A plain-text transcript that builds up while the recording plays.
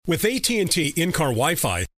With AT&T in-car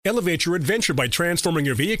Wi-Fi, elevate your adventure by transforming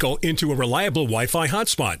your vehicle into a reliable Wi-Fi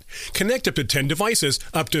hotspot. Connect up to 10 devices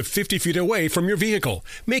up to 50 feet away from your vehicle,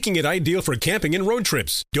 making it ideal for camping and road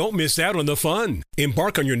trips. Don't miss out on the fun.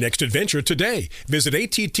 Embark on your next adventure today. Visit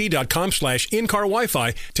att.com/in-car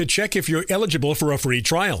Wi-Fi to check if you're eligible for a free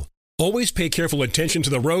trial. Always pay careful attention to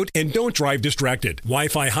the road and don't drive distracted.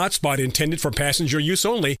 Wi-Fi hotspot intended for passenger use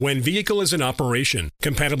only when vehicle is in operation.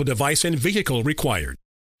 Compatible device and vehicle required.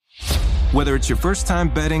 Whether it's your first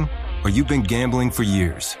time betting or you've been gambling for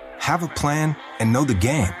years, have a plan and know the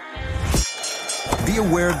game. Be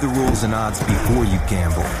aware of the rules and odds before you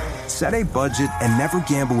gamble. Set a budget and never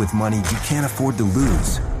gamble with money you can't afford to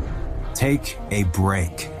lose. Take a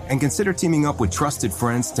break and consider teaming up with trusted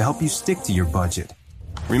friends to help you stick to your budget.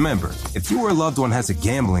 Remember, if you or a loved one has a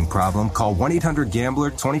gambling problem, call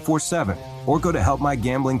 1-800-GAMBLER 24/7 or go to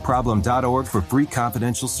helpmygamblingproblem.org for free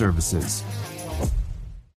confidential services.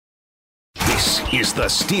 This is the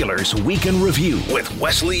Steelers Week in Review with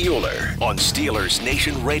Wesley Euler on Steelers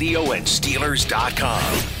Nation Radio and Steelers.com.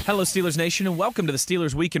 Hello, Steelers Nation, and welcome to the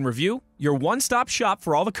Steelers Week in Review, your one-stop shop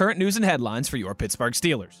for all the current news and headlines for your Pittsburgh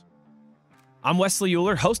Steelers. I'm Wesley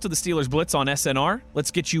Euler, host of the Steelers Blitz on SNR.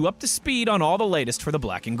 Let's get you up to speed on all the latest for the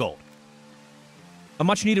black and gold. A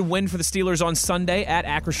much-needed win for the Steelers on Sunday at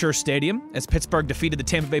Acrisure Stadium as Pittsburgh defeated the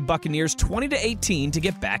Tampa Bay Buccaneers 20-18 to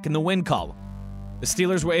get back in the win column. The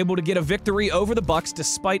Steelers were able to get a victory over the Bucs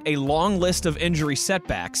despite a long list of injury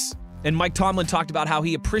setbacks, and Mike Tomlin talked about how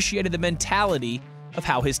he appreciated the mentality of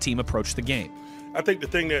how his team approached the game. I think the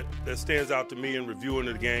thing that stands out to me in reviewing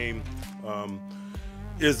the game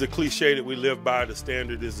is the cliche that we live by, the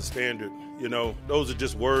standard is the standard. You know, those are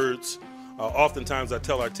just words. Oftentimes I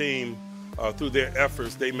tell our team through their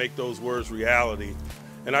efforts, they make those words reality.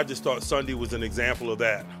 And I just thought Sunday was an example of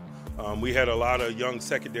that. We had a lot of young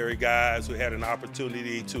secondary guys who had an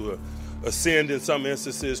opportunity to ascend in some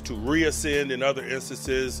instances, to reascend in other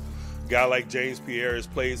instances. A guy like James Pierre has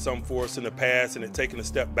played some for us in the past and had taken a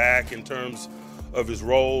step back in terms of his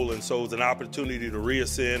role, and so it was an opportunity to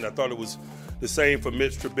reascend. I thought it was the same for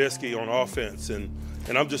Mitch Trubisky on offense, and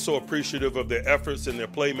I'm just so appreciative of their efforts and their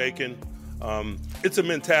playmaking. It's a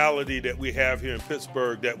mentality that we have here in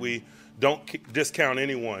Pittsburgh that we don't discount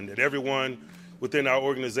anyone, that everyone within our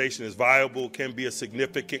organization is viable, can be a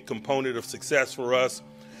significant component of success for us,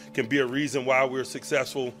 can be a reason why we're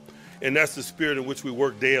successful, and that's the spirit in which we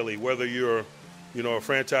work daily, whether you're, a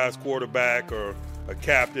franchise quarterback or a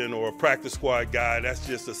captain or a practice squad guy. That's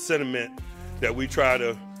just a sentiment that we try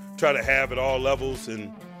to have at all levels.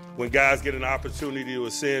 And when guys get an opportunity to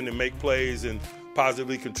ascend and make plays and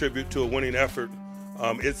positively contribute to a winning effort,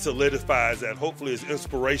 it solidifies that. Hopefully it's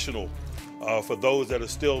inspirational for those that are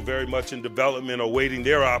still very much in development or waiting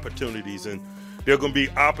their opportunities. And there are going to be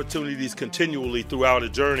opportunities continually throughout a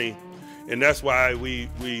journey, and that's why we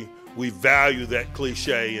value that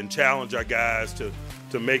cliche and challenge our guys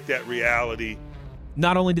to make that reality.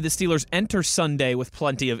 Not only did the Steelers enter Sunday with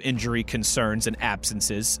plenty of injury concerns and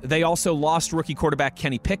absences, they also lost rookie quarterback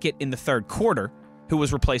Kenny Pickett in the third quarter, who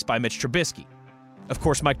was replaced by Mitch Trubisky. Of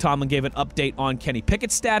course, Mike Tomlin gave an update on Kenny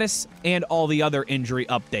Pickett's status and all the other injury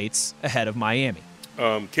updates ahead of Miami.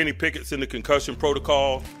 Kenny Pickett's in the concussion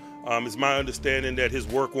protocol. It's my understanding that his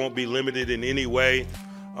work won't be limited in any way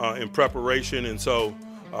in preparation, and so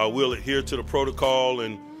we'll adhere to the protocol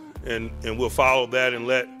and we'll follow that and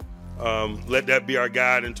let that be our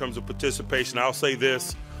guide in terms of participation. I'll say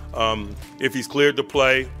this, if he's cleared to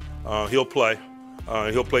play, he'll play.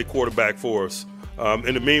 He'll play quarterback for us.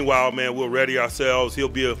 In the meanwhile, man, we'll ready ourselves. He'll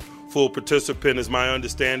be a full participant, is my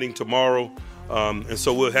understanding, tomorrow. And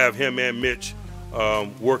so we'll have him and Mitch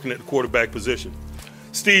working at the quarterback position.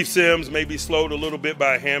 Steve Sims may be slowed a little bit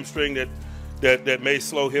by a hamstring that may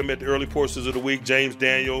slow him at the early portions of the week. James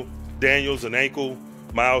Daniels, an ankle.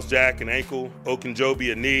 Miles Jack, an ankle.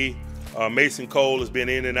 Okunjobi, a knee. Mason Cole has been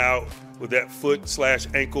in and out with that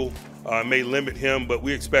foot/ankle. May limit him, but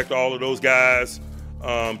we expect all of those guys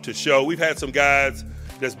to show. We've had some guys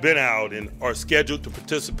that's been out and are scheduled to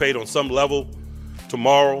participate on some level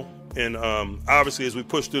tomorrow. And obviously, as we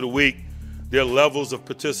push through the week, their levels of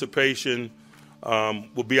participation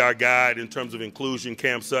will be our guide in terms of inclusion.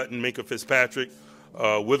 Cam Sutton, Minkah Fitzpatrick,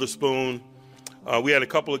 Witherspoon. We had a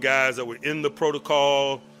couple of guys that were in the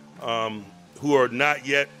protocol who are not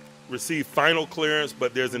yet received final clearance,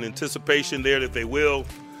 but there's an anticipation there that they will.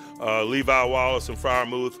 Levi Wallace and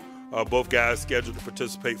Freiermuth, both guys scheduled to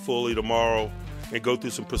participate fully tomorrow and go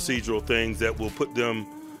through some procedural things that will put them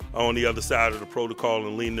on the other side of the protocol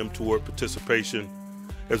and lean them toward participation.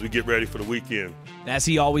 as we get ready for the weekend. As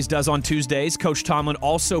he always does on Tuesdays, Coach Tomlin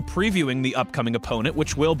also previewing the upcoming opponent,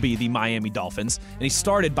 which will be the Miami Dolphins. And he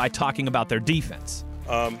started by talking about their defense.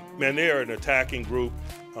 Man, they are an attacking group.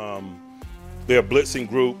 They're a blitzing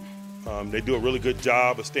group. They do a really good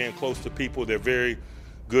job of staying close to people. They're very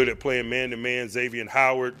good at playing man-to-man. Xavier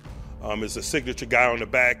Howard is a signature guy on the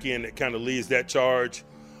back end that kind of leads that charge.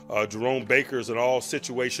 Jerome Baker is an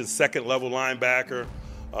all-situation second-level linebacker.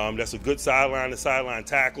 That's a good sideline-to-sideline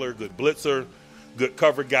tackler, good blitzer, good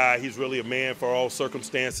cover guy. He's really a man for all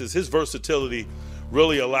circumstances. His versatility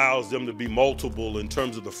really allows them to be multiple in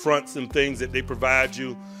terms of the fronts and things that they provide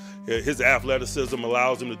you. His athleticism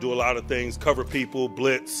allows him to do a lot of things, cover people,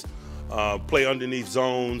 blitz, play underneath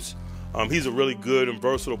zones. He's a really good and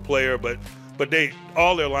versatile player, but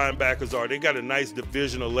all their linebackers they got a nice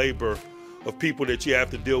division of labor of people that you have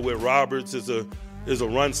to deal with. Roberts is a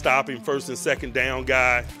run-stopping first and second down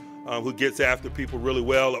guy who gets after people really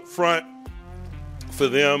well up front. For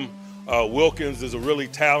them, Wilkins is a really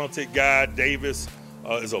talented guy. Davis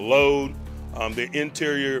is a load. The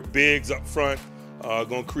interior bigs up front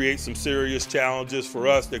going to create some serious challenges for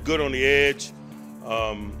us. They're good on the edge.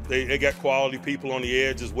 They got quality people on the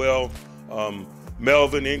edge as well.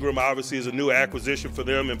 Melvin Ingram obviously is a new acquisition for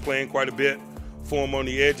them and playing quite a bit for them on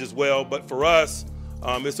the edge as well. But for us,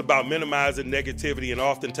 it's about minimizing negativity, and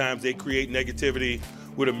oftentimes they create negativity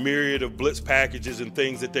with a myriad of blitz packages and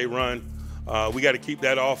things that they run. We got to keep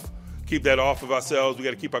that off of ourselves. We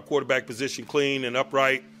got to keep our quarterback position clean and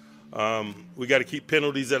upright. We got to keep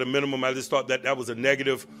penalties at a minimum. I just thought that was a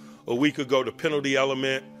negative a week ago. The penalty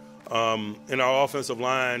element in our offensive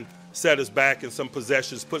line set us back in some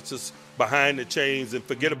possessions, puts us behind the chains, and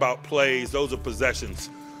forget about plays. Those are possessions.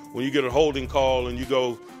 When you get a holding call and you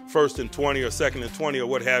go 1st and 20 or 2nd and 20 or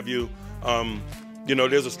what have you,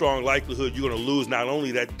 there's a strong likelihood you're going to lose not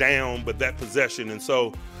only that down but that possession. And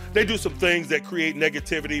so they do some things that create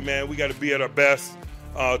negativity, man. We got to be at our best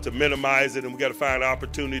to minimize it, and we got to find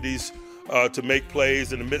opportunities to make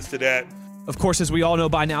plays in the midst of that. Of course, as we all know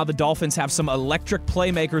by now, the Dolphins have some electric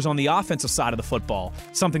playmakers on the offensive side of the football,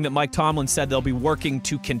 something that Mike Tomlin said they'll be working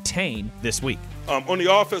to contain this week. On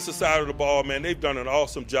the offensive side of the ball, man, they've done an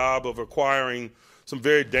awesome job of acquiring some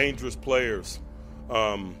very dangerous players.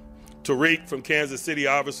 Tariq from Kansas City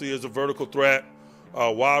obviously is a vertical threat.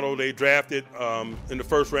 Waddle, they drafted in the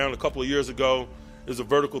first round a couple of years ago, is a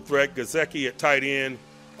vertical threat. Gesicki at tight end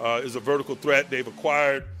is a vertical threat. They've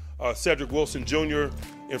acquired Cedric Wilson Jr.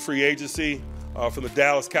 in free agency from the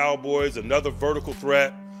Dallas Cowboys, another vertical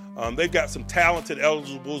threat. They've got some talented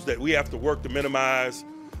eligibles that we have to work to minimize.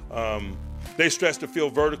 They stretch the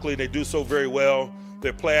field vertically. They do so very well.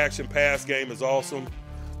 Their play-action pass game is awesome.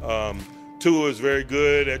 Tua is very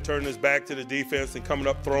good at turning his back to the defense and coming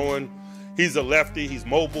up throwing. He's a lefty. He's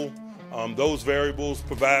mobile. Those variables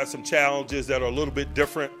provide some challenges that are a little bit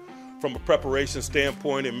different from a preparation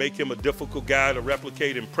standpoint and make him a difficult guy to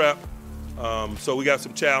replicate in prep. So we got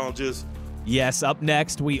some challenges. Yes, up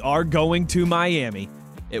next, we are going to Miami.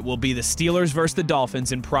 It will be the Steelers versus the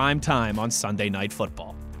Dolphins in prime time on Sunday Night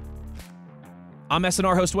Football. I'm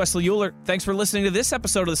SNR host Wesley Euler. Thanks for listening to this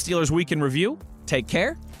episode of the Steelers Week in Review. Take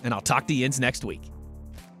care, and I'll talk to Yins next week.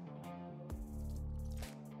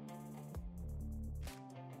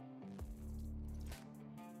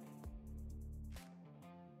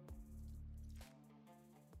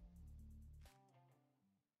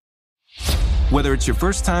 Whether it's your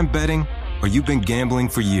first time betting or you've been gambling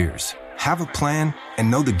for years, have a plan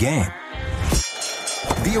and know the game.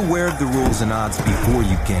 Be aware of the rules and odds before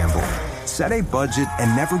you gamble. Set a budget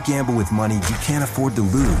and never gamble with money you can't afford to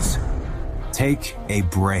lose. Take a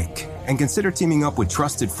break and consider teaming up with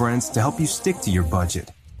trusted friends to help you stick to your budget.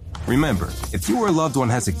 Remember, if you or a loved one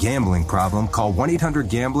has a gambling problem, call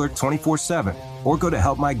 1-800-GAMBLER 24/7 or go to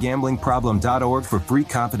helpmygamblingproblem.org for free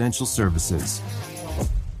confidential services.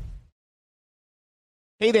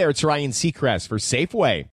 Hey there, it's Ryan Seacrest for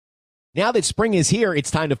Safeway. Now that spring is here,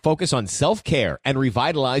 it's time to focus on self-care and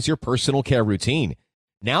revitalize your personal care routine.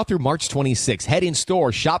 Now through March 26, head in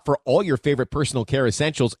store, shop for all your favorite personal care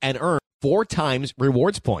essentials, and earn 4 times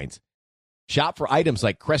rewards points. Shop for items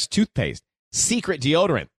like Crest toothpaste, Secret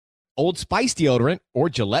deodorant, Old Spice deodorant, or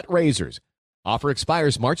Gillette razors. Offer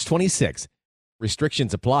expires March 26.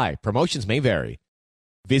 Restrictions apply. Promotions may vary.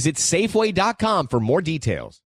 Visit Safeway.com for more details.